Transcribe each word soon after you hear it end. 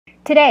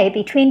Today,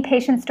 between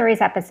Patient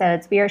Stories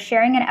episodes, we are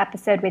sharing an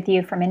episode with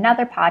you from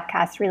another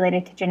podcast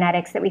related to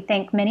genetics that we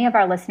think many of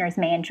our listeners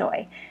may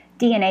enjoy,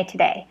 DNA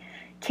Today.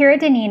 Kira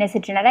Dineen is a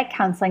genetic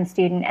counseling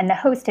student and the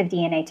host of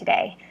DNA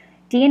Today.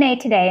 DNA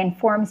Today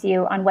informs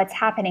you on what's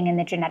happening in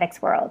the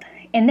genetics world.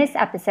 In this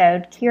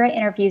episode, Kira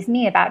interviews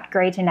me about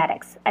Gray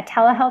Genetics, a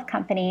telehealth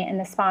company and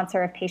the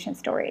sponsor of Patient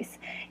Stories.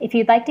 If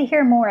you'd like to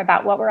hear more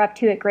about what we're up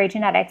to at Gray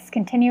Genetics,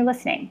 continue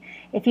listening.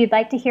 If you'd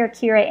like to hear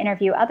Kira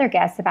interview other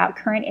guests about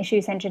current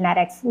issues in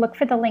genetics, look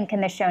for the link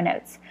in the show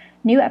notes.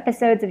 New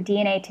episodes of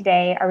DNA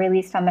Today are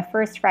released on the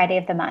first Friday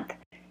of the month.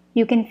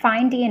 You can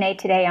find DNA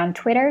Today on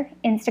Twitter,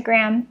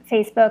 Instagram,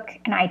 Facebook,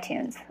 and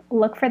iTunes.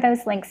 Look for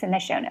those links in the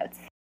show notes.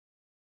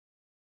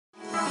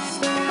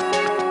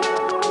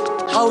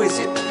 How is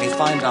it that we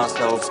find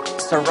ourselves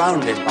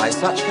surrounded by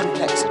such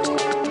complexity,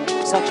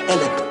 such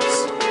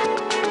elegance?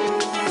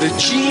 The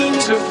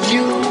genes of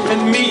you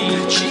and me,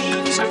 the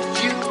genes of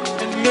you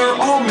and me, we're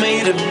all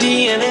made of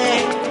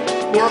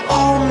DNA. We're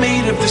all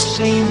made of the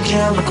same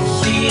chemical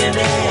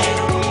DNA.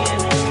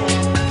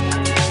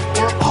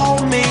 We're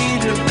all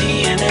made of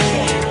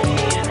DNA.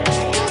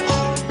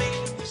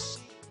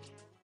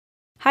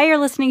 Hi, you're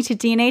listening to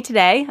DNA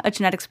Today, a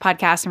genetics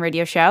podcast and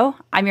radio show.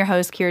 I'm your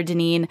host, Kira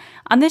Dineen.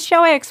 On this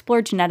show, I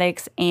explore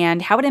genetics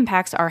and how it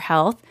impacts our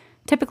health,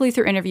 typically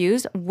through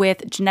interviews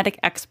with genetic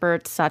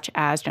experts such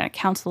as genetic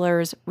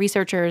counselors,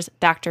 researchers,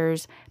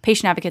 doctors,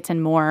 patient advocates,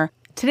 and more.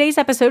 Today's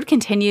episode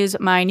continues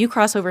my new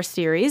crossover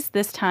series,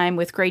 this time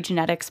with Gray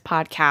Genetics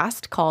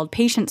podcast called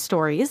Patient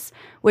Stories,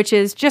 which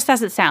is just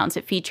as it sounds.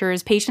 It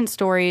features patient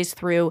stories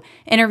through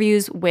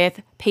interviews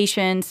with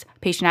patients,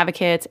 patient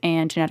advocates,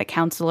 and genetic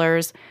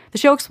counselors. The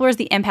show explores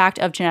the impact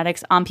of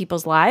genetics on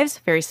people's lives,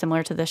 very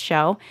similar to this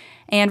show.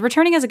 And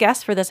returning as a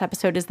guest for this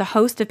episode is the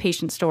host of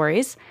Patient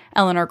Stories,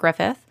 Eleanor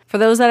Griffith. For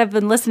those that have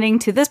been listening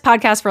to this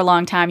podcast for a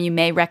long time, you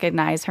may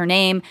recognize her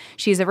name.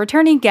 She's a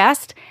returning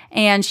guest,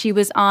 and she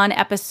was on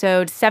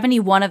episode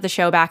 71 of the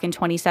show back in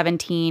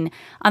 2017.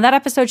 On that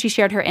episode, she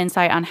shared her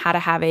insight on how to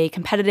have a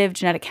competitive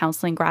genetic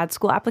counseling grad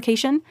school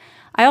application.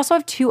 I also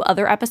have two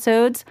other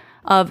episodes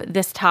of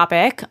this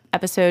topic,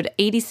 episode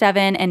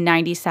 87 and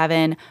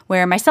 97,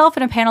 where myself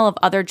and a panel of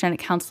other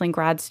genetic counseling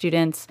grad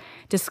students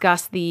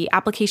discuss the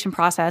application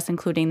process,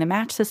 including the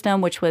match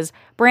system, which was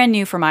brand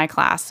new for my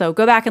class. So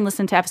go back and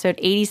listen to episode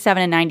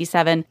 87 and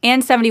 97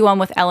 and 71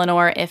 with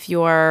Eleanor if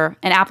you're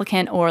an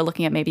applicant or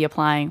looking at maybe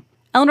applying.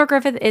 Eleanor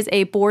Griffith is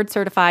a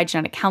board-certified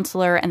genetic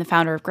counselor and the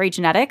founder of Gray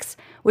Genetics,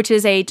 which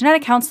is a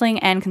genetic counseling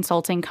and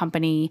consulting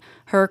company.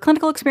 Her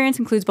clinical experience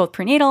includes both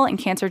prenatal and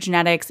cancer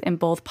genetics in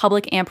both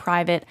public and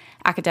private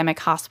academic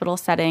hospital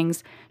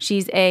settings.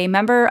 She's a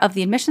member of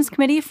the admissions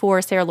committee for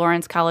Sarah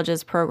Lawrence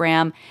College's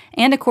program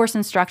and a course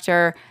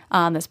instructor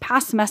this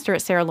past semester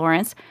at Sarah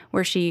Lawrence,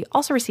 where she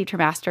also received her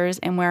master's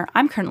and where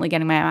I'm currently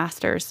getting my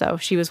master's. So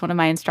she was one of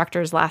my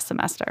instructors last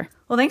semester.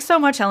 Well, thanks so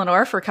much,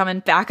 Eleanor, for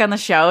coming back on the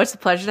show. It's a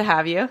pleasure to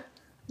have you.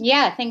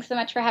 Yeah, thanks so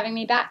much for having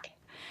me back.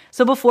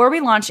 So before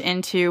we launch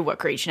into what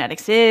Gray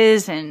Genetics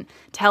is and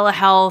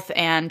telehealth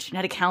and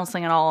genetic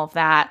counseling and all of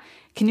that,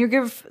 can you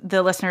give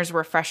the listeners a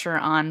refresher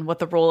on what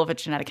the role of a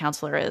genetic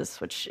counselor is,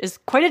 which is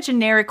quite a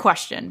generic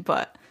question,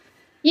 but...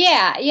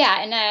 Yeah.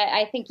 And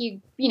I think you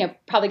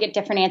probably get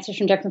different answers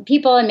from different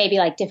people and maybe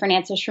like different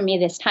answers from me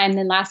this time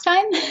than last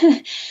time.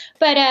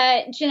 But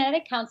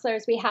genetic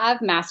counselors, we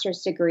have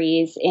master's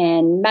degrees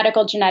in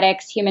medical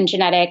genetics, human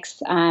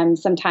genetics.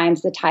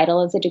 Sometimes the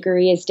title of the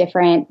degree is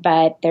different,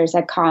 but there's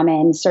a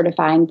common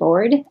certifying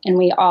board and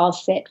we all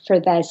sit for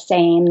the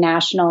same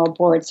national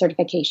board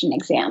certification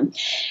exam.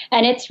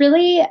 And it's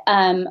really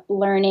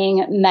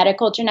learning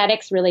medical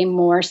genetics really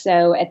more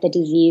so at the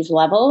disease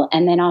level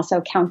and then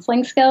also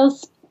counseling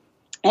skills.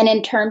 And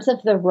in terms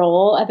of the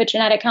role of a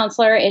genetic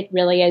counselor, it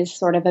really is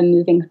sort of a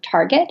moving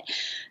target.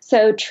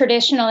 So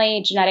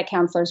traditionally, genetic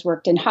counselors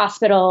worked in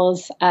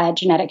hospitals. A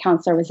genetic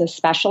counselor was a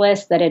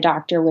specialist that a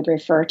doctor would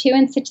refer to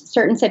in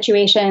certain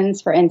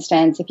situations. For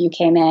instance, if you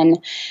came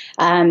in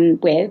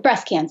with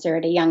breast cancer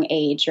at a young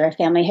age or a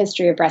family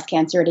history of breast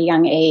cancer at a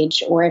young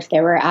age, or if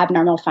there were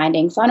abnormal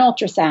findings on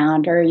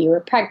ultrasound or you were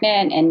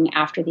pregnant and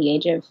after the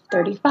age of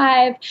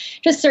 35,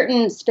 just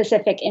certain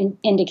specific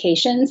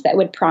indications that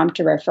would prompt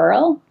a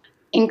referral.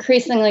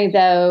 Increasingly,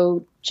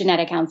 though,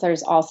 genetic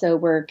counselors also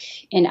work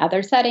in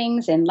other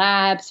settings, in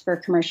labs for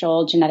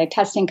commercial genetic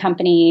testing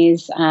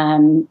companies,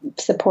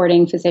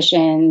 supporting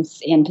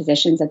physicians in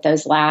positions at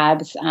those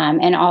labs,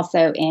 and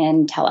also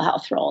in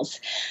telehealth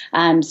roles.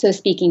 So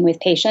speaking with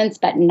patients,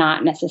 but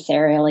not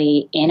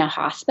necessarily in a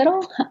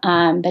hospital,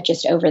 but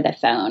just over the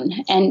phone.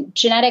 And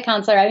genetic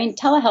counselor,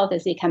 telehealth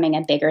is becoming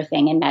a bigger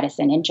thing in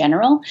medicine in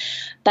general,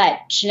 but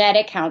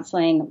genetic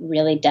counseling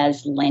really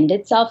does lend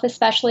itself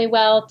especially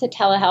well to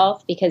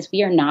telehealth because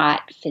we are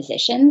not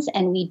physicians. physicians,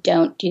 and we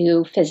don't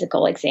do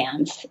physical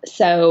exams.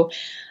 So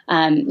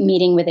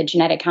meeting with a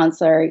genetic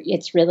counselor,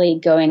 it's really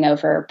going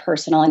over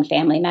personal and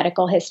family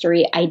medical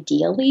history,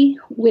 ideally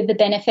with the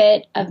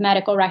benefit of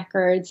medical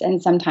records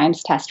and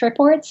sometimes test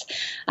reports.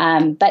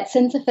 But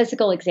since a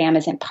physical exam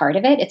isn't part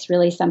of it, it's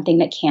really something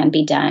that can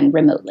be done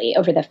remotely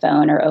over the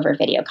phone or over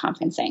video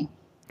conferencing.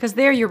 Because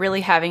there you're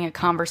really having a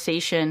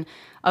conversation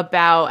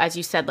about, as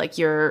you said, like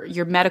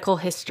your medical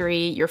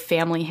history, your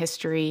family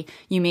history.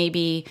 You may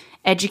be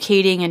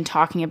educating and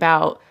talking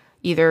about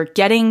either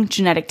getting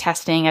genetic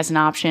testing as an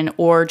option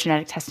or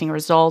genetic testing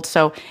results.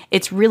 So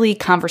it's really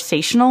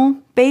conversational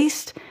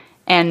based.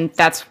 And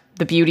that's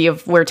the beauty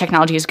of where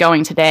technology is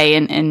going today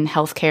in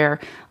healthcare,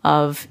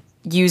 of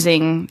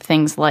using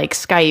things like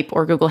Skype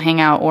or Google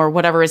Hangout or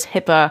whatever is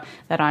HIPAA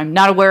that I'm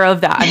not aware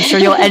of, that I'm sure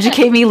you'll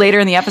educate me later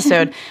in the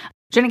episode.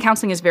 Genetic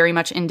counseling is very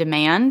much in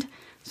demand.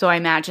 So I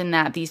imagine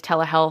that these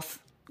telehealth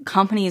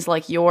companies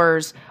like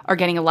yours are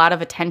getting a lot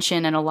of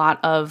attention and a lot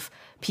of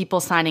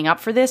people signing up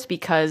for this,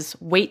 because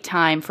wait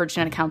time for a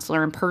genetic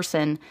counselor in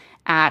person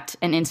at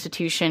an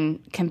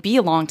institution can be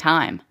a long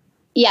time.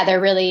 Yeah,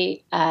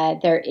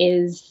 there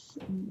is,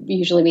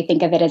 usually we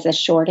think of it as a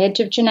shortage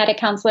of genetic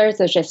counselors.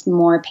 There's just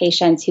more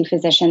patients who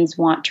physicians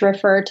want to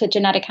refer to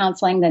genetic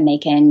counseling than they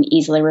can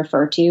easily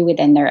refer to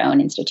within their own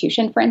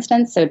institution, for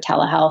instance. So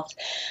telehealth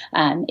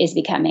is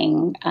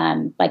becoming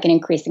like an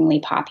increasingly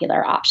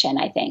popular option,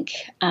 I think.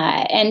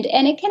 And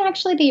it can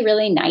actually be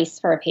really nice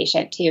for a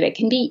patient too. It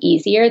can be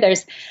easier.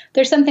 There's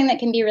something that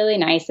can be really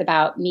nice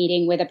about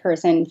meeting with a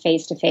person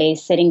face to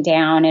face, sitting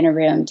down in a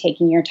room,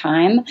 taking your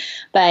time.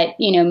 But,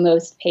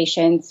 most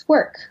patients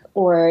work,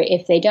 or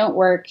if they don't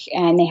work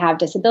and they have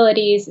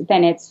disabilities,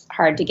 then it's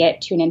hard to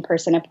get to an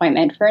in-person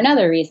appointment for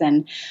another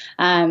reason.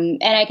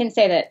 And I can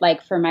say that,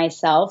 like, for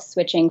myself,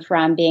 switching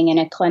from being in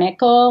a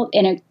clinical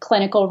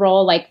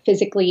role, like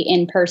physically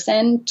in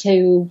person,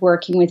 to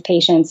working with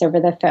patients over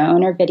the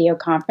phone or video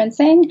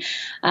conferencing,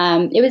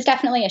 it was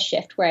definitely a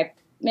shift where I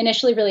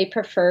initially really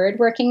preferred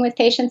working with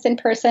patients in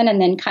person,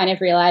 and then kind of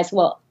realized,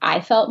 well,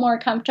 I felt more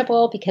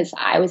comfortable because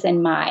I was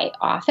in my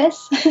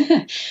office.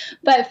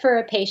 But for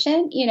a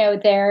patient,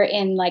 they're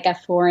in like a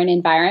foreign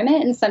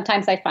environment. And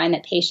sometimes I find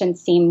that patients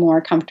seem more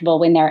comfortable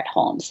when they're at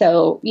home.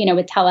 So,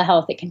 with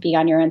telehealth, it can be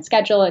on your own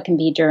schedule. It can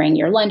be during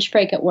your lunch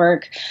break at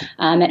work,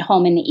 at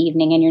home in the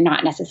evening, and you're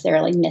not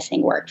necessarily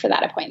missing work for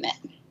that appointment.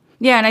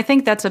 Yeah, and I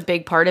think that's a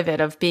big part of it,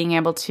 of being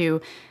able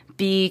to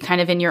be kind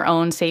of in your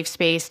own safe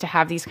space to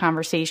have these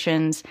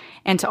conversations,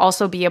 and to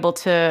also be able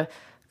to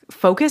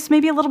focus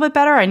maybe a little bit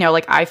better. I know,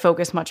 like, I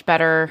focus much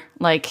better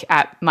like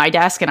at my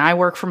desk, and I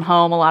work from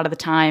home a lot of the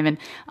time,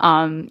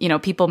 and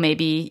people may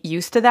be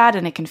used to that,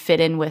 and it can fit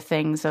in with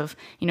things of,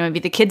 maybe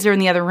the kids are in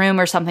the other room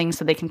or something,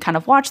 so they can kind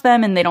of watch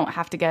them and they don't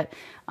have to get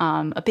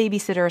a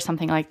babysitter or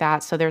something like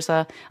that. So there's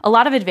a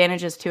lot of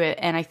advantages to it.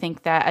 And I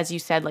think that, as you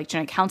said, like,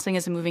 genetic counseling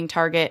is a moving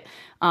target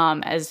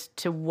as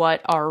to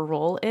what our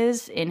role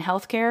is in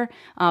healthcare,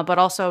 but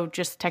also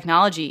just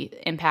technology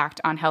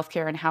impact on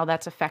healthcare and how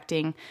that's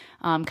affecting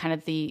kind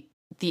of the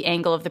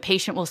angle of the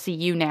patient will see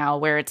you now,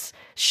 where it's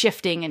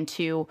shifting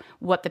into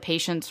what the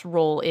patient's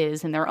role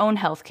is in their own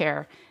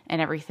healthcare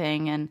and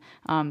everything.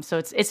 And so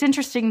it's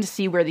interesting to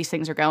see where these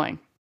things are going.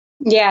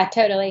 Yeah,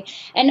 totally.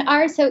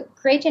 And so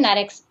Great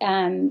Genetics,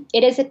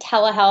 it is a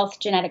telehealth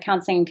genetic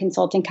counseling and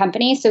consulting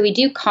company. So we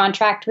do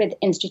contract with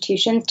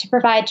institutions to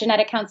provide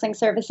genetic counseling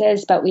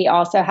services, but we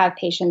also have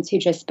patients who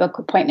just book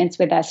appointments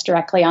with us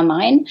directly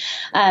online.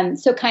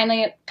 So kind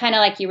of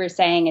like you were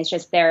saying, it's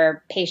just there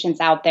are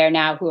patients out there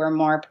now who are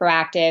more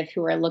proactive,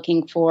 who are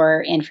looking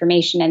for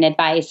information and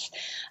advice.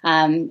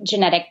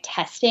 Genetic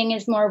testing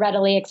is more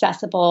readily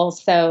accessible,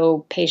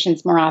 so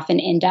patients more often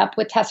end up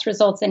with test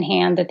results in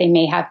hand that they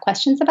may have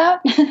questions about.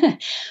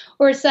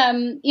 Or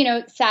some,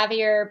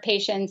 savvier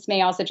patients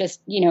may also just,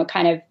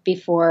 kind of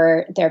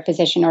before their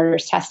physician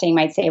orders testing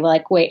might say, well,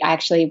 like, wait, I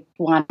actually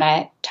want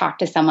to talk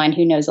to someone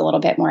who knows a little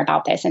bit more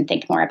about this and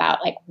think more about,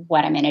 like,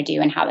 what I'm going to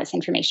do and how this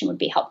information would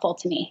be helpful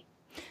to me.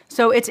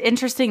 So it's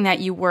interesting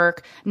that you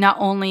work not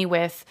only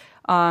with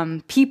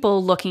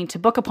people looking to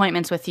book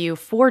appointments with you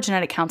for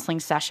genetic counseling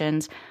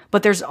sessions,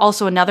 but there's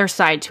also another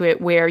side to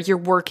it where you're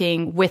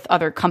working with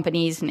other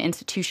companies and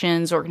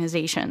institutions,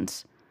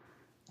 organizations.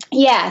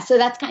 Yeah, so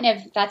that's kind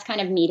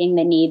of meeting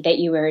the need that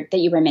you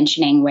were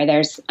mentioning, where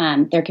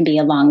there can be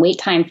a long wait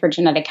time for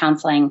genetic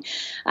counseling,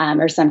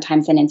 or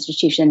sometimes an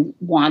institution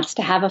wants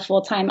to have a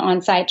full-time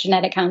on-site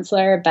genetic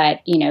counselor,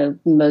 but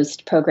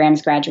most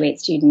programs graduate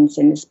students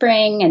in the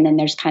spring, and then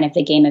there's kind of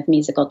the game of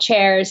musical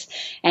chairs,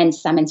 and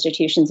some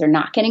institutions are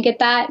not going to get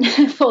that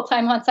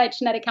full-time on-site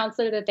genetic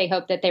counselor that they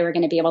hoped that they were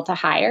going to be able to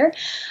hire.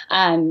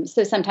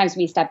 So sometimes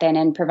we step in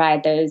and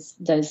provide those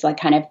like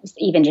kind of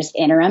even just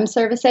interim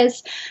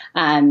services.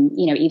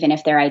 Even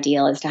if their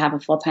ideal is to have a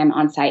full-time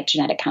on-site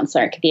genetic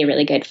counselor, it could be a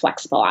really good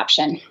flexible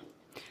option.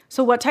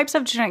 So what types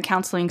of genetic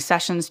counseling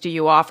sessions do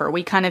you offer?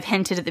 We kind of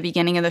hinted at the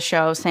beginning of the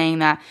show saying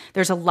that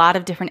there's a lot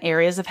of different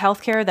areas of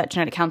healthcare that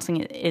genetic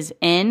counseling is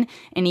in.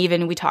 And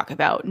even we talk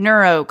about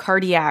neuro,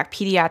 cardiac,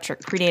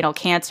 pediatric, prenatal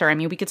cancer. I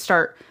mean, we could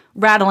start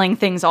rattling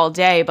things all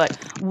day, but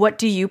what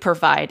do you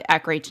provide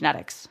at Great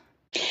Genetics?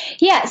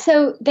 Yeah,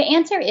 so the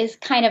answer is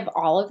kind of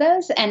all of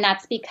those, and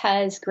that's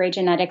because Great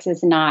Genetics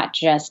is not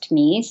just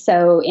me.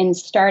 So in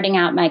starting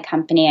out my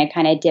company, I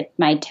kind of dipped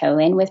my toe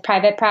in with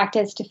private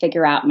practice to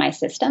figure out my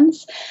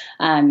systems,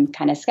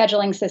 kind of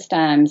scheduling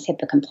systems,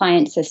 HIPAA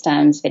compliant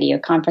systems, video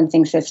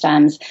conferencing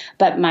systems.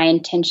 But my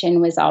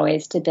intention was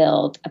always to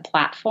build a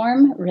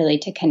platform really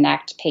to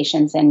connect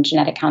patients and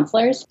genetic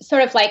counselors,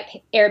 sort of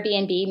like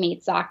Airbnb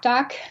meets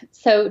ZocDoc.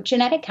 So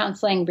genetic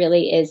counseling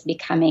really is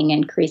becoming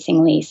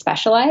increasingly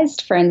specialized.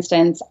 For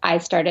instance, I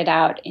started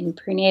out in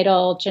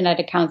prenatal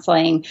genetic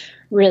counseling,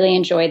 really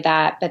enjoyed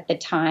that. But the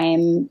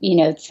time,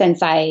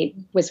 since I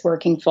was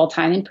working full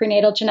time in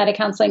prenatal genetic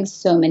counseling,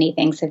 so many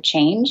things have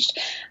changed.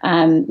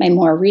 My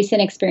more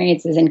recent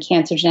experiences in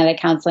cancer genetic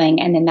counseling,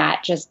 and then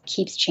that just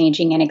keeps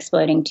changing and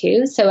exploding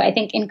too. So I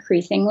think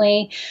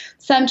increasingly,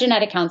 some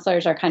genetic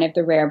counselors are kind of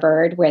the rare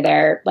bird where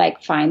they're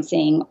like fine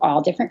seeing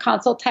all different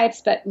consult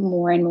types, but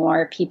more and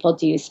more people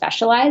do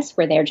specialize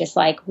where they're just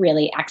like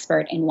really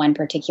expert in one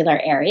particular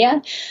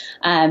area.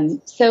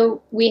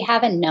 So we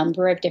have a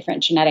number of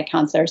different genetic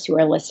counselors who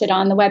are listed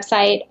on the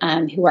website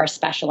who are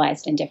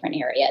specialized in different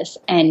areas,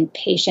 and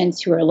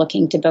patients who are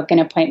looking to book an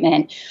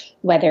appointment,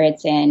 whether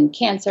it's in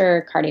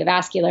cancer,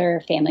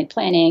 cardiovascular, family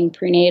planning,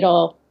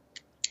 prenatal,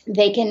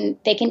 they can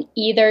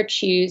either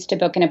choose to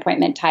book an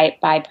appointment type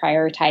by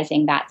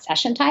prioritizing that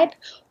session type,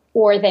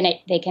 or then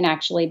they can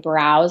actually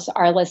browse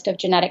our list of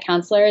genetic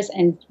counselors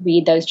and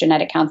read those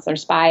genetic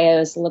counselors'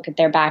 bios, look at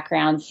their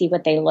background, see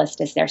what they list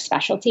as their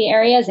specialty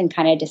areas, and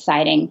kind of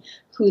deciding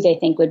who they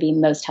think would be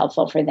most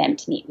helpful for them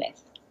to meet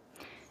with.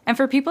 And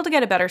for people to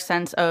get a better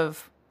sense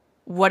of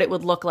what it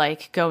would look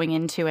like going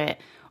into it,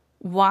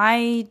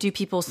 why do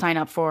people sign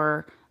up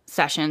for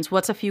sessions?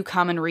 What's a few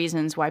common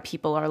reasons why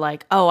people are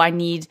like, oh, I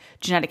need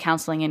genetic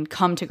counseling and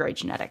come to Great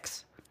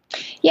Genetics?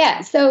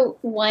 Yeah. So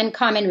one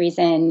common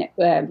reason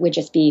would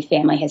just be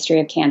family history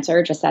of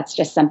cancer. That's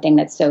just something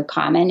that's so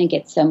common and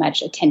gets so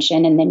much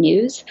attention in the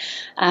news.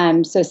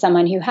 So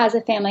someone who has a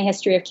family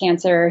history of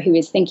cancer, who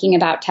is thinking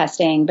about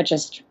testing, but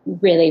just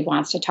really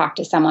wants to talk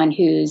to someone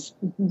who's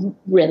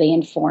really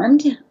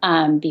informed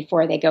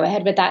before they go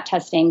ahead with that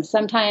testing.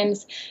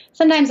 Sometimes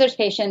there's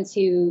patients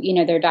who,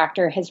 their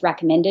doctor has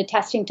recommended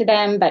testing to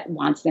them, but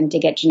wants them to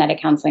get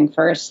genetic counseling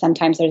first.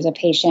 Sometimes there's a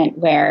patient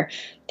where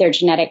their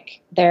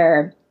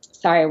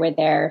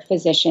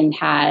physician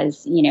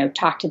has,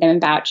 talked to them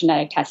about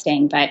genetic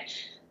testing, but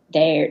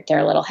they're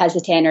a little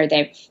hesitant, or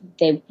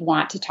they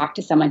want to talk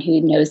to someone who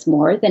knows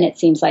more than it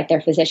seems like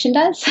their physician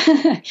does.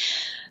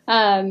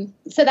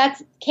 So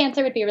that's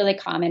cancer would be a really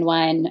common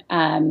one.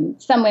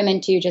 Some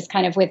women too, just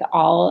kind of with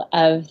all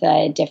of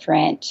the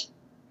different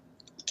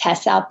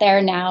tests out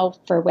there now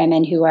for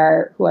women who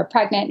are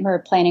pregnant, who are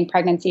planning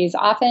pregnancies.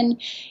 Often,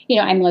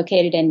 I'm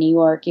located in New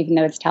York, even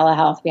though it's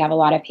telehealth. We have a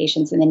lot of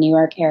patients in the New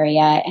York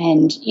area,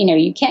 and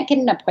you can't get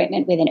an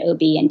appointment with an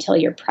OB until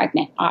you're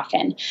pregnant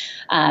often.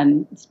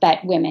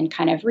 But women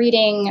kind of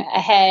reading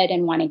ahead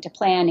and wanting to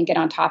plan and get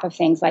on top of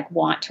things, like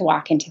want to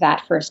walk into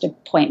that first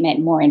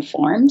appointment more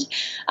informed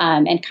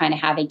and kind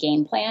of have a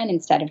game plan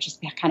instead of just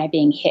kind of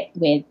being hit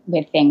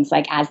with things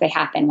like as they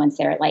happen once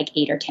they're like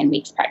 8 or 10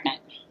 weeks pregnant.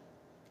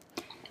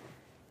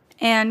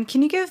 And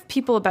can you give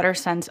people a better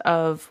sense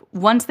of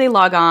once they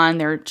log on,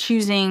 they're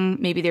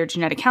choosing maybe their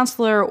genetic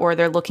counselor or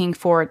they're looking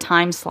for a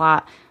time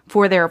slot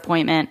for their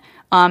appointment?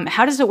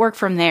 How does it work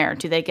from there?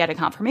 Do they get a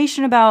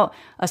confirmation about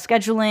a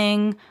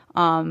scheduling?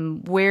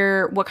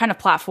 What kind of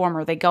platform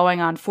are they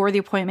going on for the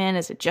appointment?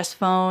 Is it just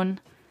phone?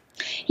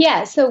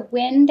 Yeah. So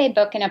when they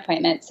book an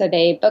appointment,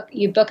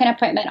 you book an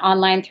appointment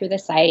online through the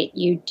site,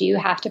 you do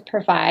have to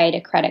provide a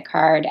credit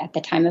card at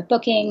the time of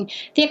booking.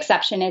 The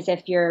exception is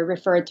if you're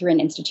referred through an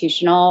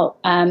institutional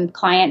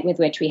client with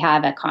which we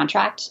have a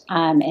contract.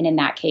 And in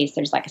that case,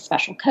 there's like a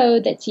special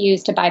code that's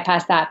used to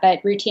bypass that.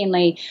 But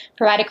routinely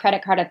provide a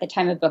credit card at the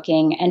time of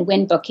booking. And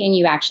when booking,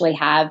 you actually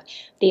have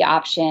the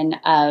option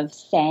of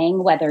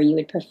saying whether you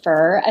would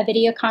prefer a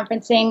video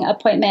conferencing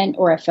appointment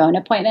or a phone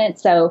appointment.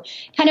 So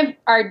kind of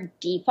our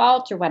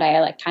default, or what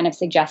I kind of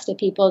suggest to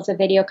people, is a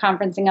video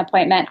conferencing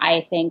appointment.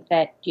 I think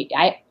that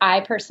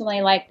I personally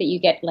like that you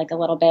get like a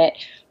little bit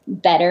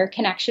better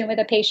connection with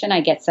a patient. I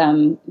get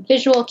some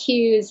visual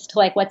cues to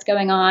like what's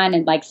going on,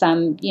 and like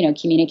some,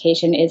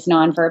 communication is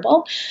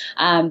nonverbal.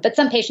 But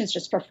some patients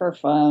just prefer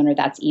phone, or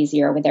that's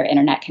easier with their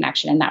internet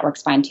connection, and that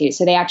works fine too.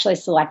 So they actually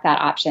select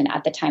that option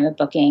at the time of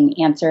booking,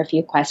 answer a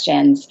few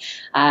questions.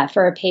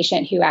 For a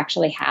patient who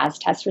actually has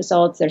test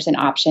results, there's an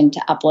option to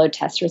upload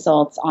test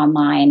results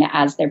online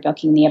as they're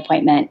booking the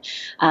appointment.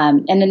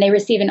 And then they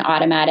receive an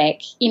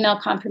automatic email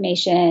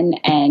confirmation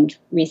and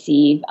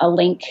receive a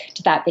link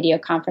to that video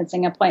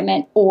conferencing appointment,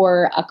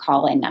 or a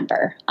call-in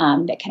number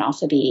that can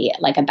also be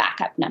like a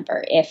backup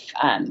number if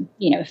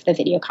the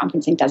video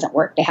conferencing doesn't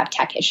work, they have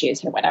tech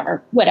issues or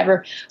whatever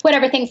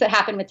things that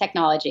happen with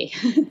technology.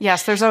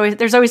 Yes, there's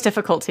always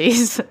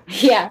difficulties.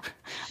 Yeah.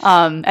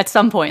 At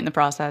some point in the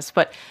process.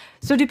 But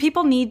So do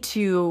people need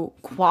to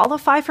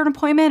qualify for an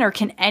appointment, or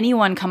can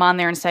anyone come on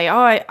there and say,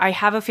 oh, I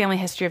have a family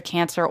history of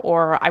cancer,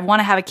 or I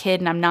want to have a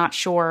kid and I'm not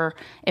sure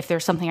if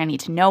there's something I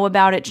need to know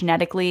about it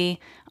genetically?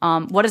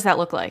 What does that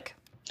look like?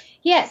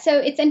 Yeah, so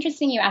it's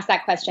interesting you asked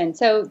that question.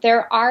 So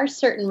there are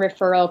certain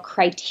referral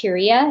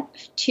criteria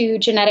to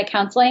genetic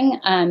counseling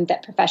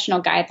that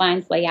professional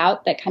guidelines lay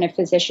out that kind of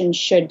physicians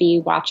should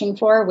be watching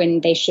for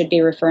when they should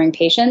be referring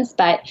patients.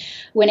 But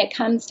when it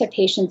comes to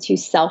patients who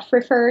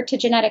self-refer to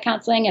genetic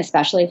counseling,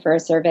 especially for a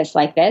service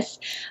like this,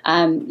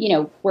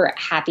 we're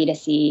happy to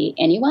see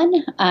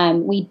anyone.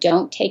 We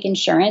don't take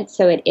insurance,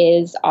 so it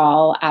is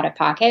all out of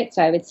pocket.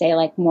 So I would say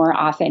like more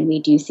often we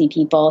do see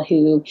people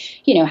who,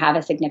 have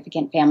a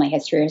significant family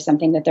history or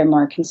something that they're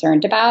more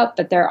concerned about.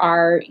 But there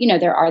are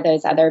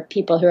those other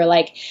people who are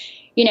like,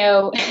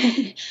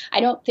 I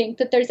don't think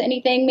that there's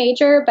anything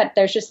major, but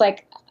there's just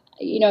like,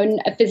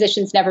 a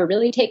physician's never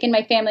really taken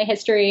my family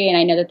history. And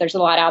I know that there's a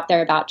lot out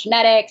there about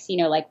genetics,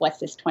 like what's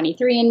this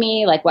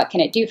 23andMe? Like what can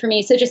it do for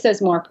me? So just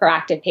those more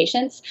proactive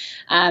patients,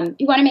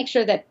 you want to make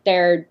sure that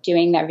they're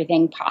doing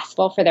everything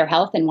possible for their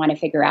health and want to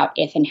figure out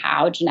if and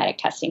how genetic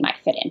testing might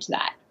fit into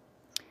that.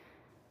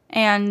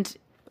 And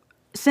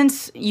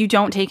since you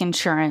don't take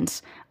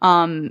insurance,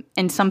 and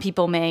some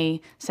people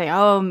may say,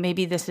 oh,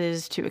 maybe this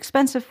is too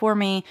expensive for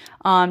me,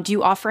 do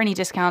you offer any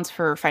discounts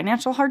for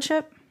financial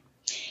hardship?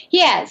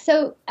 Yeah,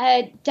 so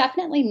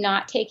definitely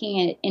not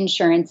taking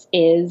insurance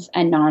is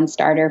a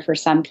non-starter for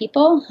some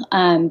people,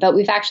 but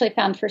we've actually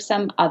found for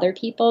some other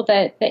people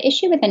that the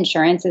issue with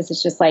insurance is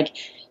it's just like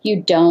you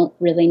don't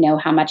really know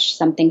how much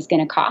something's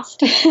going to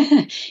cost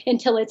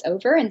until it's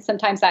over, and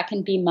sometimes that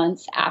can be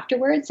months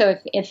afterwards. So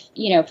if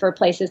for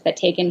places that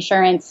take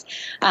insurance,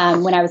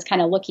 when I was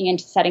kind of looking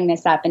into setting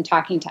this up and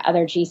talking to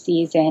other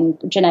GCs and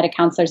genetic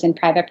counselors in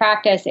private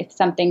practice, if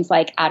something's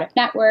like out of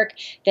network,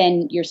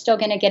 then you're still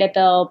going to get a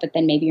bill, but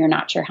then maybe you're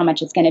not sure how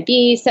much it's going to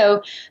be.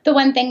 So the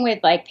one thing with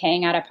like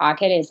paying out of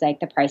pocket is like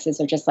the prices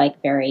are just like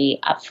very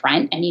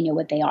upfront and you know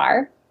what they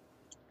are.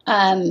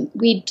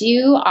 We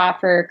do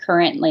offer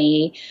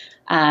currently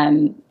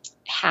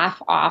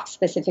half off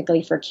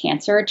specifically for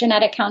cancer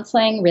genetic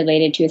counseling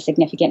related to a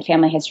significant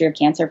family history of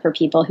cancer for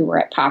people who were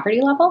at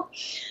poverty level.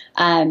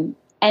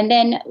 And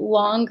then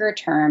longer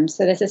term,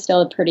 so this is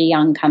still a pretty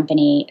young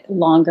company,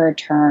 longer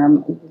term,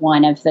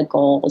 one of the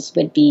goals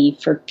would be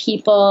for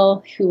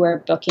people who are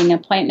booking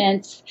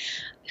appointments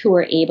who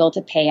are able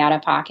to pay out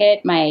of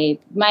pocket. My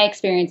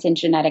experience in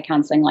genetic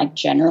counseling, like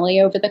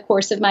generally over the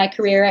course of my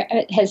career,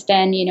 has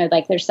been,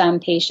 like there's some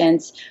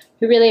patients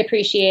who really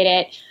appreciate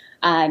it.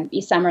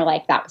 Some are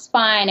like, that was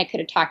fine, I could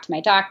have talked to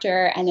my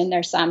doctor. And then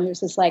there's some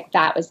who's just like,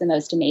 that was the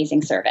most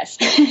amazing service.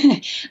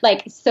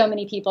 Like so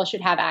many people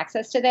should have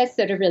access to this.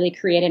 So to really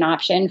create an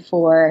option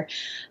for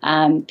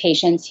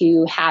patients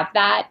who have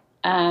that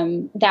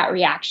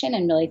reaction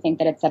and really think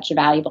that it's such a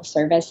valuable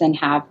service and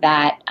have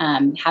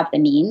the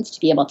means to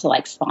be able to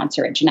like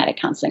sponsor a genetic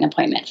counseling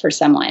appointment for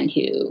someone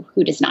who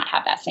does not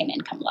have that same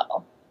income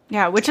level.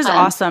 Yeah, which is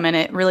awesome. And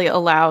it really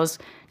allows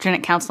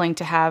genetic counseling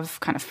to have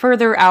kind of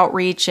further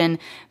outreach and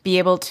be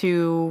able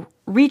to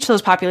reach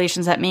those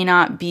populations that may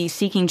not be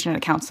seeking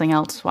genetic counseling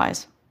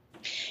elsewise.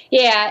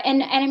 Yeah.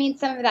 And I mean,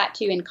 some of that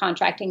too, in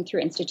contracting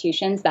through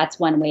institutions, that's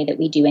one way that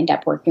we do end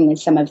up working with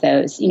some of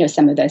those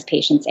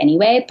patients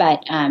anyway.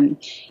 But,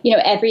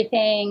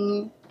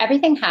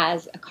 everything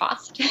has a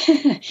cost,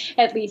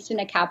 at least in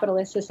a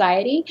capitalist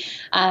society.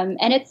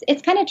 And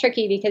it's kind of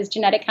tricky because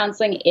genetic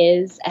counseling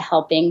is a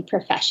helping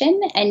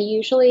profession. And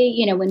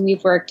usually, when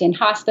we've worked in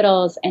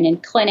hospitals and in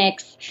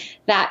clinics,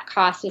 that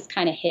cost is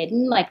kind of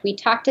hidden. Like we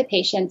talk to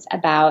patients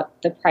about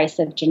the price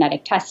of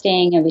genetic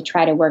testing and we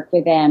try to work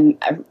with them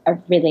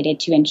related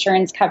to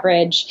insurance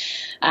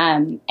coverage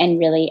and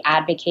really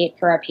advocate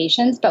for our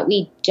patients. But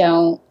we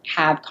don't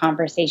have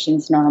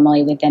conversations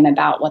normally with them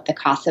about what the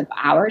cost of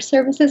our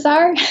services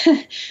are,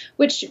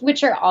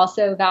 which are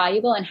also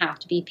valuable and have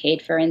to be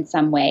paid for in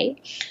some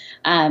way.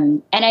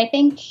 And I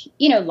think,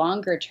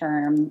 longer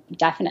term,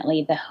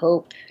 definitely the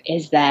hope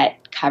is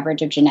that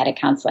coverage of genetic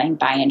counseling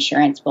by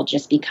insurance will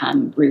just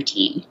become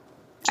routine.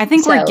 I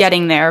think we're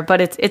getting there, but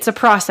it's a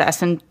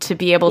process, and to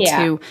be able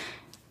to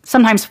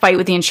sometimes fight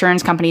with the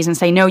insurance companies and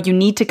say, no, you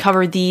need to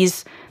cover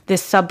this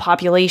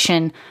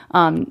subpopulation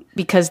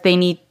because they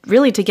need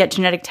really to get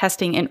genetic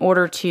testing in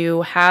order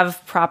to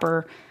have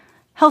proper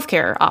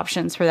healthcare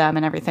options for them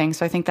and everything.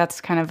 So I think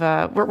that's kind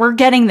of we're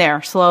getting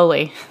there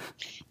slowly.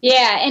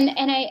 Yeah,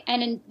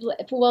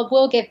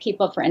 we'll give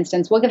people, for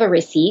instance, we'll give a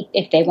receipt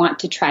if they want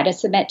to try to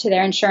submit to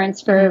their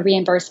insurance for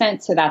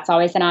reimbursement. So that's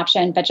always an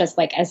option. But just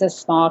like as a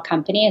small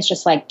company, it's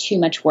just like too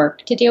much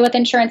work to deal with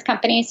insurance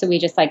companies. So we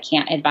just like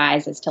can't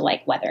advise as to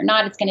like whether or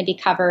not it's going to be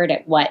covered,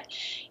 at what,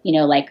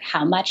 like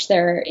how much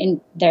their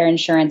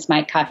insurance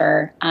might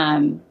cover.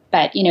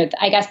 But,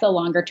 I guess the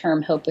longer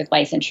term hope with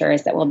licensure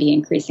is that we'll be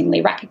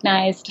increasingly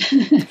recognized.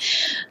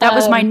 That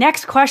was my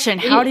next question.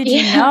 How did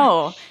you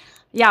know?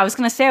 Yeah, I was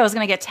going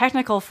to get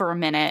technical for a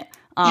minute.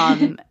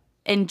 And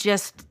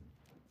just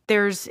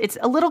it's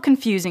a little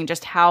confusing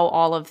just how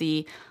all of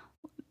the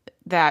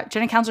that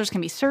genetic counselors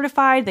can be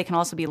certified. They can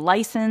also be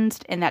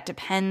licensed, and that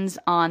depends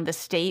on the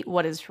state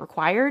what is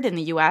required in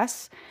the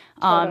U.S.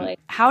 Totally.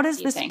 How does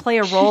this play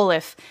a role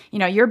if,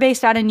 you're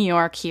based out in New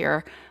York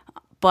here,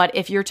 but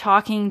if you're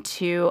talking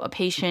to a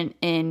patient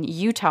in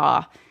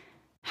Utah,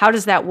 how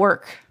does that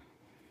work?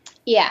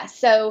 Yeah.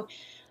 So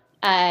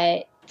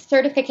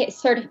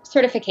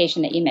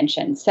certification that you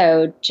mentioned.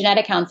 So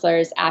genetic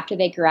counselors, after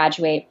they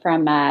graduate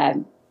from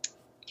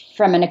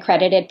an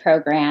accredited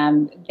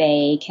program,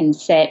 they can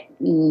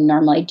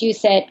normally do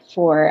sit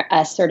for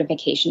a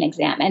certification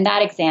exam, and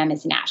that exam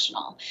is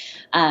national.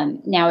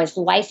 Now, as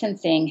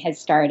licensing has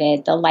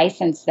started, the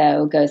license,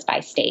 though, goes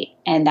by state,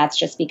 and that's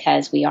just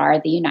because we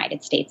are the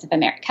United States of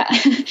America.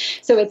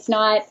 So it's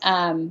not,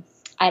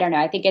 I don't know.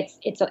 I think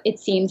it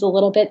seems a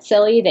little bit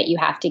silly that you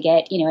have to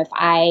get, if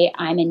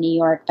I'm in New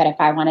York, but if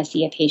I want to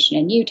see a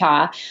patient in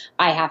Utah,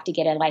 I have to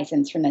get a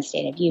license from the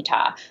state of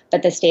Utah.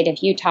 But the state of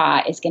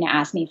Utah is going to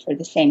ask me for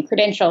the same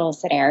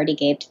credentials that I already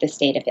gave to the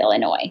state of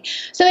Illinois.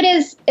 So it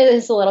is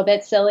a little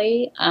bit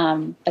silly,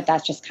 but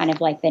that's just kind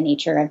of like the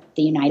nature of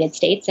the United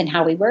States and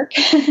how we work.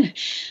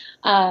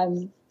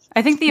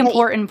 I think the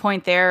important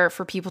point there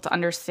for people to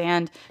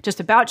understand just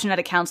about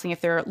genetic counseling,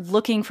 if they're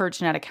looking for a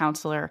genetic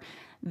counselor,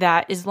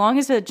 that as long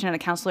as a genetic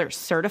counselor is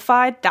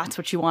certified, that's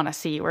what you want to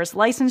see. Whereas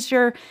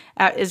licensure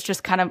is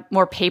just kind of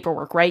more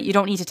paperwork, right? You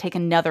don't need to take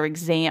another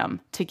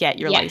exam to get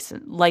your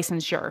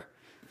licensure.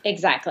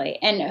 Exactly.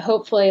 And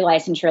hopefully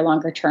licensure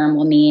longer term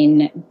will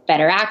mean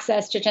better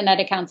access to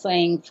genetic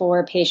counseling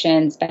for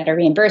patients, better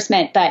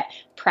reimbursement. But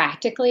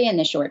practically in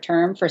the short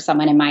term, for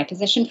someone in my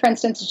position, for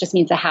instance, it just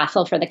means a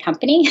hassle for the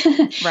company.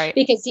 Right.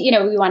 Because, we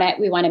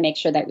want to make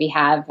sure that we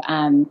have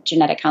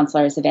genetic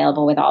counselors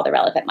available with all the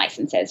relevant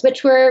licenses,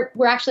 which we're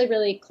actually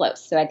really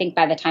close. So I think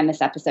by the time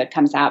this episode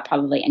comes out,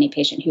 probably any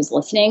patient who's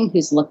listening,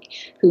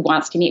 who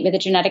wants to meet with a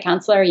genetic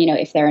counselor,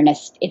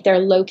 if they're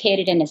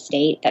located in a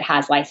state that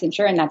has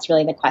licensure, and that's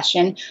really the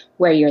question,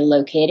 where you're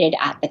located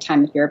at the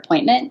time of your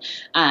appointment,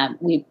 by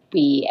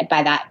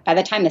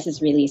the time this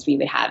is released, we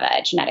would have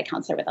a genetic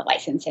counselor with a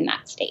license in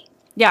that state.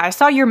 Yeah, I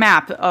saw your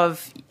map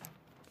of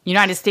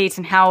United States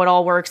and how it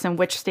all works and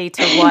which states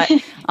are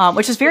what,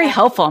 which is very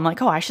helpful. I'm like,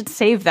 I should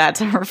save that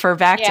to refer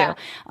back to.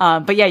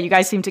 But yeah, you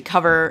guys seem to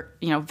cover,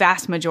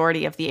 vast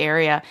majority of the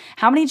area.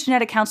 How many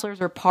genetic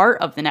counselors are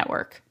part of the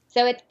network?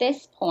 So at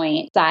this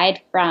point,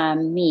 aside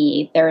from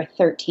me, there are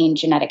 13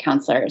 genetic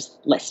counselors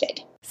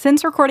listed.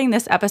 Since recording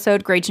this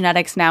episode, Gray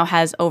Genetics now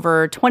has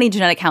over 20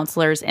 genetic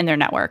counselors in their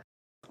network,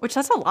 which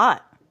that's a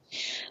lot.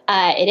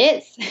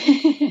 It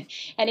is.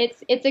 And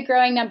it's a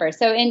growing number.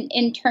 So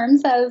in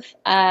terms of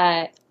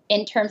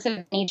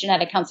any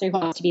genetic counselor who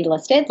wants to be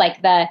listed,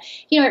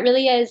 it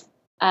really is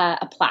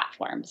a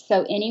platform.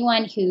 So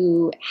anyone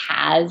who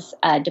has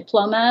a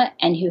diploma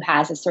and who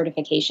has a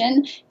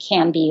certification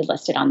can be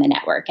listed on the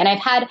network. And I've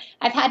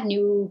had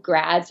new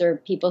grads or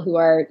people who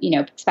are,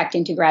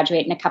 expecting to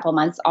graduate in a couple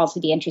months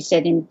also be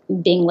interested in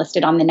being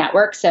listed on the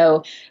network.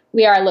 So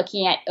we are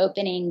looking at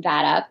opening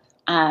that up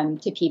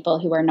to people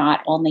who are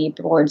not only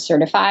board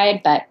certified,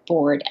 but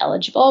board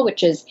eligible,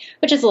 which is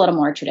a little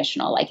more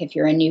traditional. Like if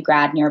you're a new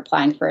grad and you're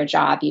applying for a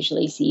job,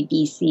 usually see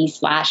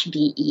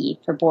BC/BE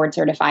for board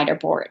certified or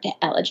board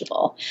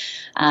eligible.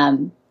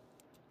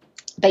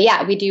 But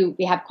yeah, we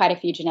have quite a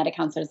few genetic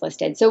counselors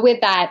listed. So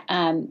with that,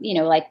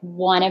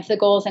 one of the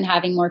goals in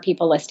having more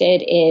people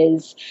listed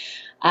is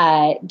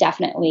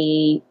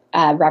definitely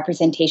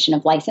representation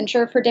of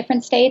licensure for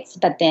different states.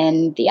 But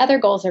then the other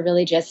goals are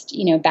really just,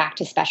 back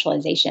to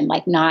specialization.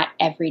 Like not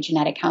every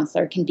genetic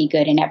counselor can be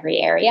good in every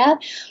area.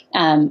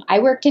 I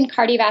worked in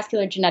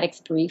cardiovascular genetics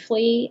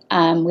briefly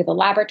with a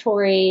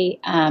laboratory.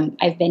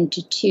 I've been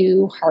to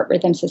 2 Heart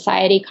Rhythm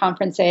Society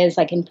conferences.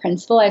 Like in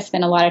principle, I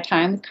spent a lot of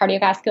time with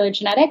cardiovascular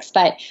genetics,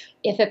 but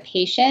if a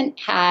patient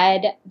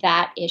had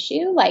that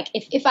issue, like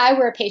if I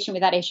were a patient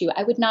with that issue,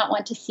 I would not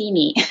want to see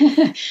me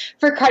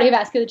for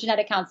cardiovascular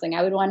genetic counseling.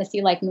 I would want to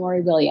see like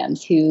Nori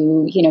Williams,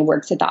 who,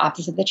 works at the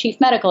Office of the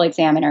Chief Medical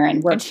Examiner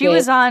and she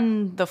was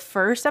on the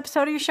first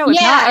episode of your show. It's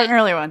not an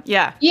early one.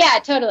 Yeah. Yeah,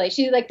 totally.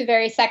 She's like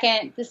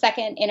the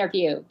second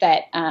interview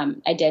that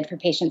I did for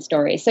Patient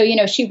Stories. So,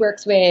 she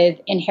works with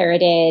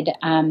inherited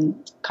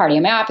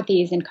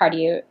cardiomyopathies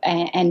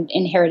and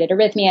inherited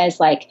arrhythmias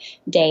like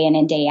day in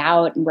and day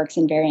out, and works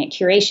in variant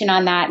curation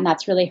on that. And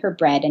that's really her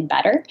bread and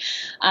butter.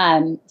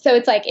 So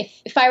it's like,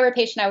 if I were a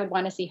patient, I would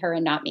want to see her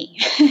and not me.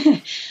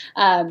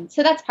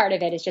 So that's part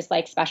of it, is just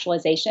like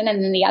specialization.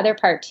 And then the other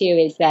part too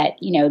is that,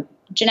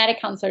 genetic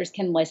counselors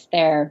can list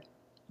their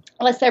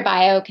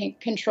bio, can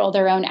control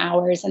their own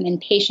hours, and then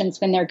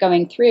patients, when they're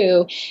going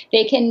through,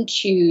 they can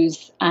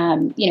choose,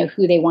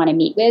 who they want to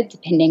meet with,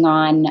 depending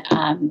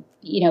on,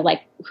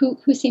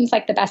 who seems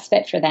like the best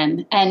fit for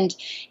them. And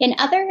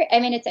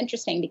it's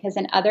interesting because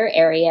in other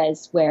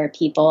areas where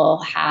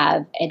people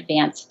have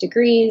advanced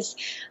degrees,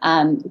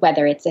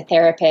 whether it's a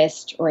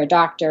therapist or a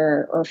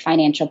doctor or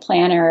financial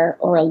planner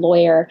or a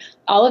lawyer,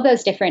 all of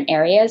those different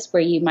areas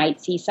where you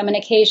might see someone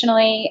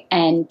occasionally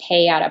and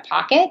pay out of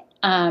pocket,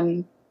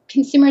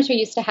 consumers are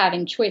used to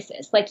having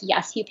choices. Like,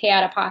 yes, you pay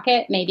out of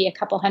pocket, maybe a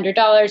couple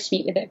 $100s to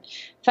meet with a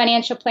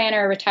financial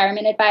planner, a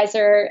retirement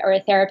advisor, or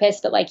a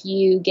therapist, but like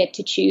you get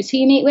to choose who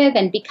you meet with.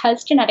 And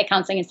because genetic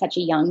counseling is such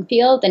a young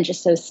field and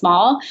just so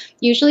small,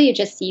 usually you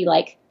just see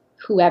like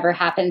whoever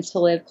happens to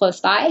live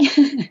close by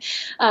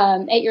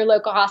at your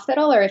local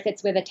hospital, or if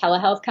it's with a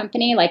telehealth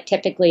company, like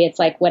typically it's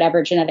like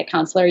whatever genetic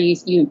counselor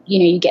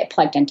you get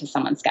plugged into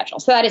someone's schedule.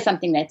 So that is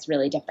something that's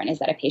really different, is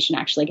that a patient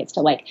actually gets to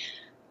like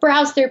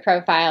browse through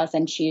profiles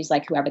and choose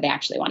like whoever they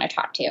actually want to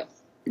talk to.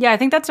 Yeah, I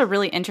think that's a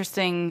really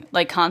interesting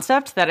like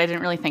concept that I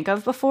didn't really think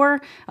of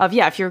before.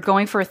 If you're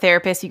going for a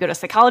therapist, you go to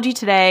Psychology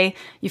Today,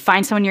 you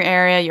find someone in your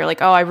area, you're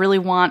like, oh, I really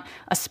want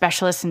a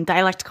specialist in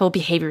dialectical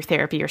behavior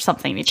therapy or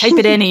something. You type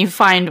it in and you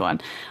find one.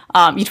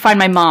 You'd find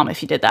my mom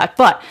if you did that.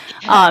 But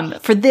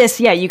for this,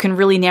 you can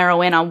really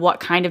narrow in on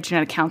what kind of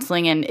genetic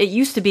counseling. And it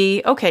used to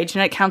be, okay,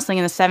 genetic counseling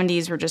in the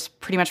 70s were just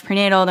pretty much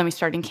prenatal. Then we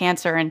started in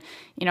cancer. And,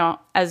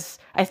 as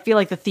I feel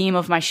like the theme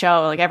of my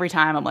show, like every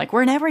time I'm like,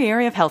 we're in every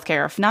area of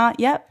healthcare. If not,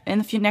 in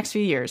the next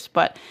few years.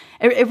 But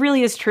it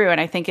really is true. And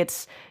I think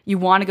you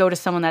want to go to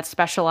someone that's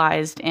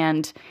specialized.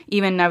 And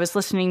even I was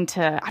listening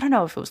to, I don't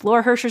know if it was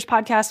Laura Hersher's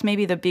podcast,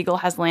 maybe The Beagle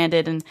Has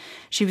Landed. And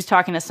she was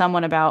talking to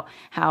someone about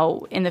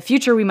how in the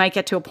future we might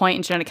get to a point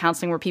in genetic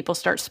counseling where people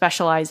start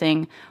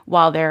specializing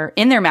while they're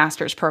in their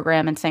master's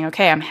program and saying,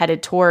 okay, I'm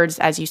headed towards,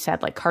 as you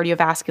said, like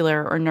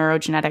cardiovascular or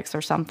neurogenetics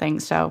or something.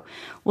 So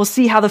we'll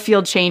see how the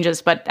field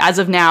changes. But as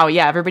of now,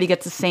 everybody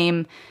gets the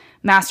same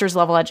master's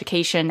level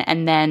education,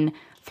 and then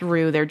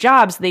through their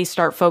jobs, they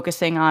start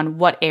focusing on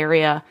what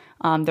area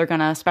they're going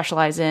to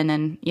specialize in.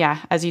 And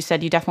as you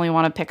said, you definitely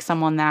want to pick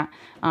someone that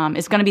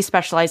is going to be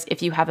specialized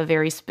if you have a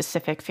very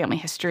specific family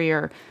history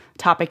or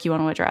topic you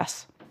want to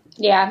address.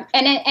 Yeah.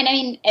 And I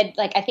mean,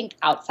 I think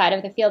outside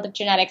of the field of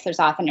genetics, there's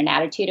often an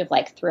attitude of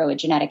like throw a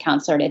genetic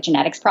counselor to a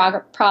genetics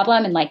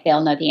problem and like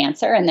they'll know the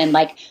answer. And then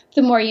like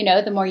the more you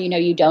know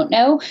you don't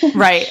know.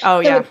 Right.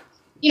 Oh, so,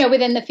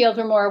 within the field,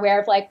 we're more aware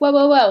of like, whoa,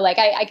 like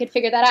I could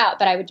figure that out,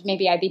 but I'd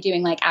be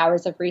doing like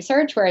hours of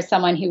research, whereas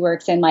someone who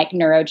works in like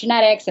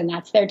neurogenetics and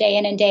that's their day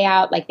in and day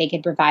out, like they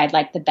could provide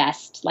like the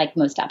best, like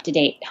most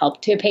up-to-date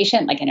help to a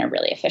patient, like in a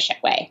really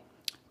efficient way.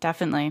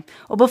 Definitely.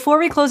 Well, before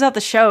we close out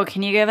the show,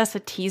 can you give us a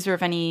teaser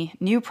of any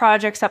new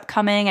projects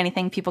upcoming,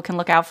 anything people can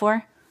look out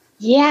for?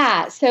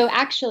 Yeah. So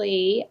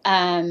actually,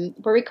 we're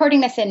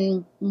recording this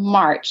in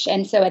March.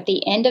 And so at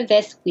the end of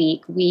this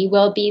week, we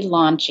will be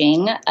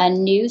launching a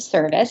new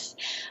service.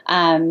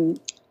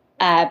 Let's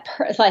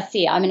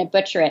see, I'm going to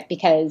butcher it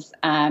because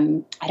I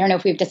don't know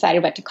if we've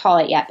decided what to call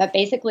it yet, but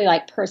basically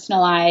like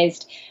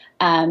personalized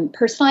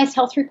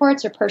health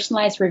reports or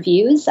personalized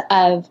reviews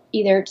of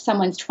either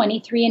someone's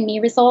 23andMe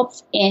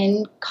results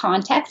in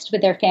context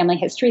with their family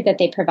history that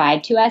they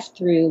provide to us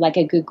through like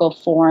a Google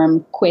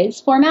form quiz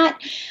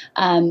format,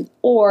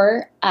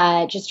 or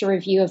just a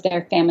review of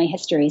their family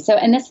history. So,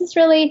 and this is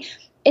really,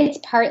 it's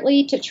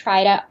partly to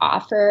try to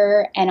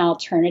offer an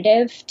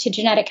alternative to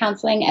genetic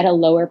counseling at a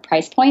lower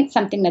price point,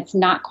 something that's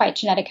not quite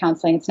genetic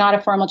counseling. It's not a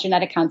formal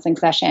genetic counseling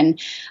session,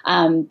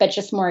 but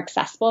just more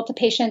accessible to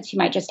patients who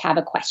might just have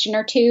a question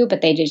or two, but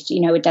they just,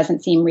 it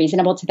doesn't seem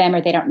reasonable to them, or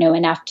they don't know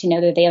enough to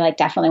know that they like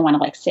definitely want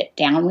to like sit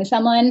down with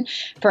someone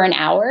for an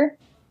hour.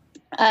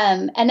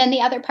 And then the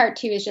other part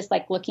too is just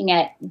like looking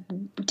at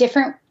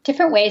different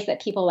ways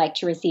that people like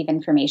to receive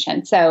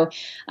information. So,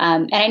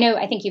 and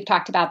I think you've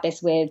talked about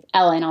this with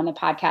Ellen on the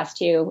podcast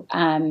too.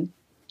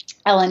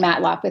 Ellen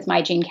Matlock with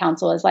My Gene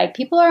Council is like,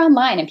 people are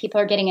online and people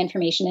are getting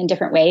information in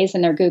different ways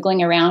and they're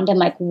Googling around, and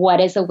like,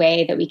 what is a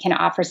way that we can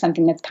offer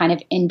something that's kind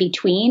of in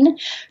between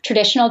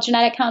traditional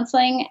genetic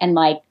counseling and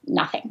like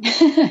nothing.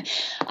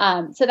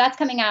 So that's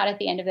coming out at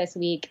the end of this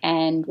week,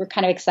 and we're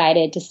kind of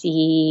excited to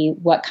see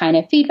what kind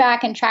of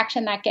feedback and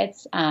traction that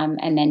gets,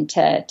 and then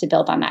to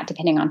build on that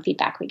depending on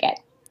feedback we get.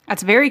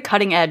 That's very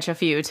cutting edge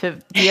of you to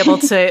be able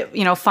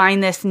to,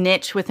 find this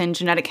niche within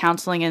genetic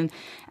counseling. And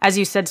as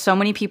you said, so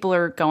many people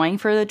are going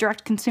for the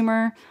direct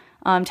consumer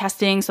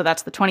testing. So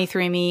that's the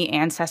 23andMe,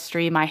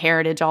 Ancestry,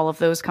 MyHeritage, all of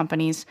those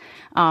companies.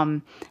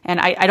 And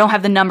I don't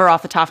have the number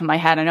off the top of my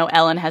head. I know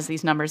Ellen has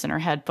these numbers in her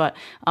head, but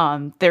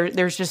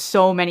there's just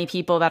so many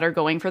people that are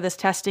going for this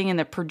testing, and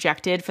the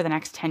projected for the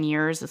next 10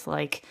 years is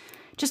like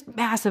just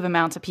massive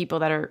amounts of people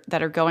that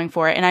are going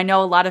for it. And I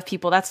know a lot of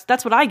people, that's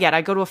what I get.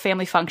 I go to a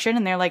family function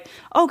and they're like,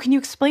 oh, can you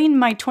explain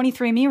my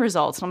 23andMe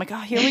results? And I'm like,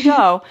 oh, here we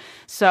go.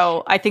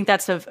 So I think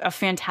that's a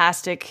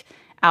fantastic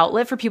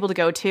outlet for people to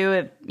go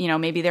to.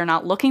 Maybe they're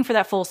not looking for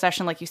that full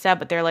session, like you said,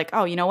 but they're like,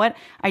 oh, you know what?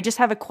 I just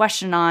have a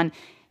question on,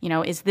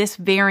 is this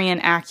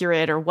variant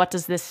accurate, or what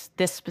does this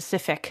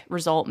specific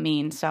result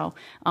mean? So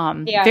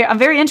I'm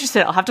very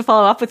interested. I'll have to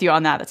follow up with you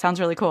on that. That sounds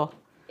really cool.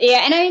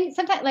 Yeah, and I mean,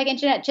 sometimes, like in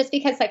just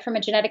because, like from a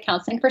genetic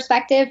counseling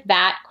perspective,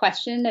 that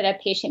question that a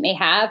patient may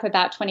have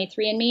about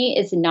 23andMe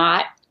is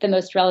not the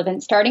most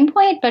relevant starting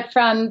point. But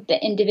from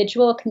the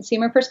individual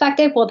consumer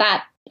perspective, well,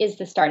 that is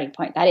the starting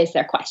point. That is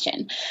their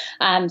question.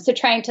 So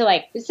trying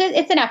to it's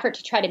an effort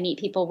to try to meet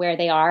people where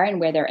they are and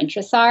where their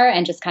interests are,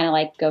 and just kind of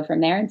like go from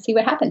there and see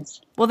what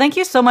happens. Well, thank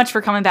you so much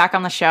for coming back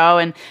on the show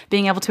and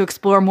being able to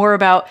explore more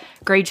about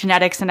Grey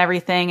Genetics and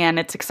everything. And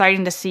it's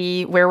exciting to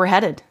see where we're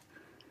headed.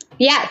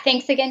 Yeah,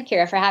 thanks again,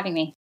 Kira, for having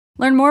me.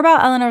 Learn more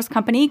about Eleanor's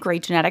company, Grey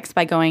Genetics,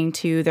 by going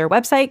to their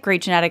website,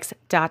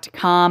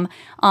 greygenetics.com.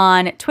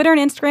 On Twitter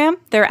and Instagram,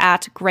 they're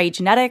at Grey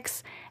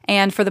Genetics.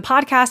 And for the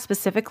podcast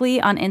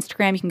specifically, on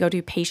Instagram, you can go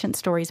to Patient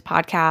Stories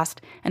Podcast.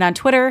 And on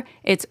Twitter,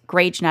 it's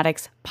Grey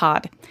Genetics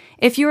Pod.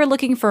 If you are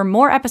looking for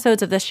more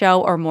episodes of this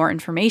show or more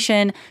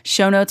information,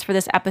 show notes for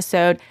this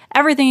episode,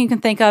 everything you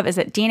can think of is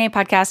at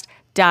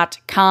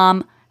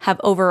dnapodcast.com. Have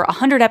over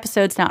 100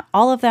 episodes. Not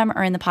all of them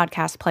are in the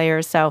podcast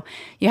players, so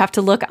you have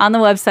to look on the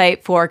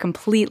website for a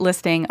complete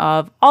listing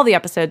of all the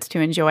episodes to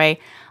enjoy.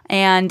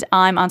 And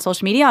I'm on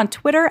social media, on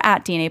Twitter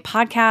at DNA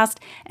Podcast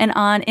and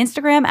on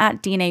Instagram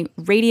at DNA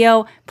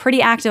Radio.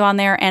 Pretty active on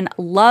there and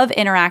love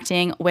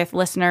interacting with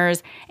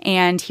listeners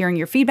and hearing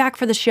your feedback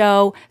for the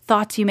show,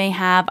 thoughts you may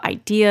have,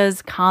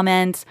 ideas,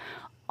 comments,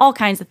 all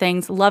kinds of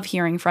things. Love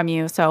hearing from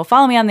you. So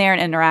follow me on there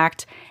and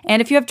interact.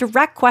 And if you have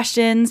direct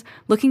questions,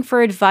 looking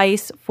for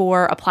advice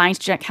for applying to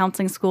genetic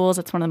counseling schools,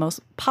 it's one of the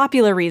most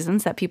popular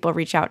reasons that people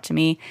reach out to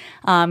me.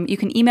 You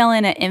can email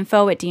in at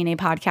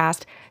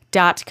info@dnapodcast.com.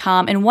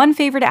 And one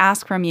favor to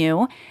ask from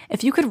you,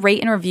 if you could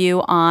rate and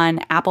review on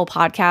Apple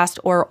Podcast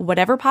or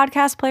whatever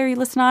podcast player you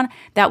listen on,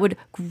 that would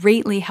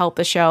greatly help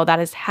the show.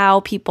 That is how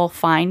people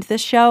find this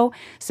show.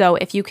 So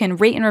if you can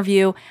rate and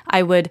review,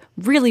 I would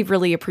really,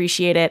 really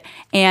appreciate it.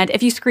 And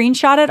if you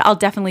screenshot it, I'll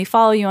definitely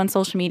follow you on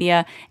social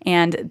media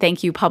and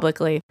thank you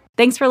publicly.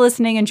 Thanks for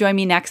listening, and join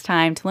me next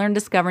time to learn and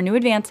discover new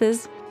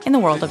advances in the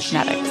world of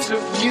genetics. Genes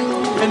of you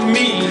and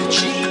me,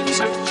 genes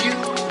of you,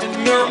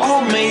 and we're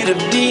all made of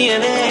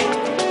DNA.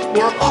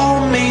 We're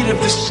all made of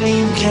the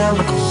same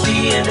chemical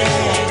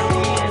DNA.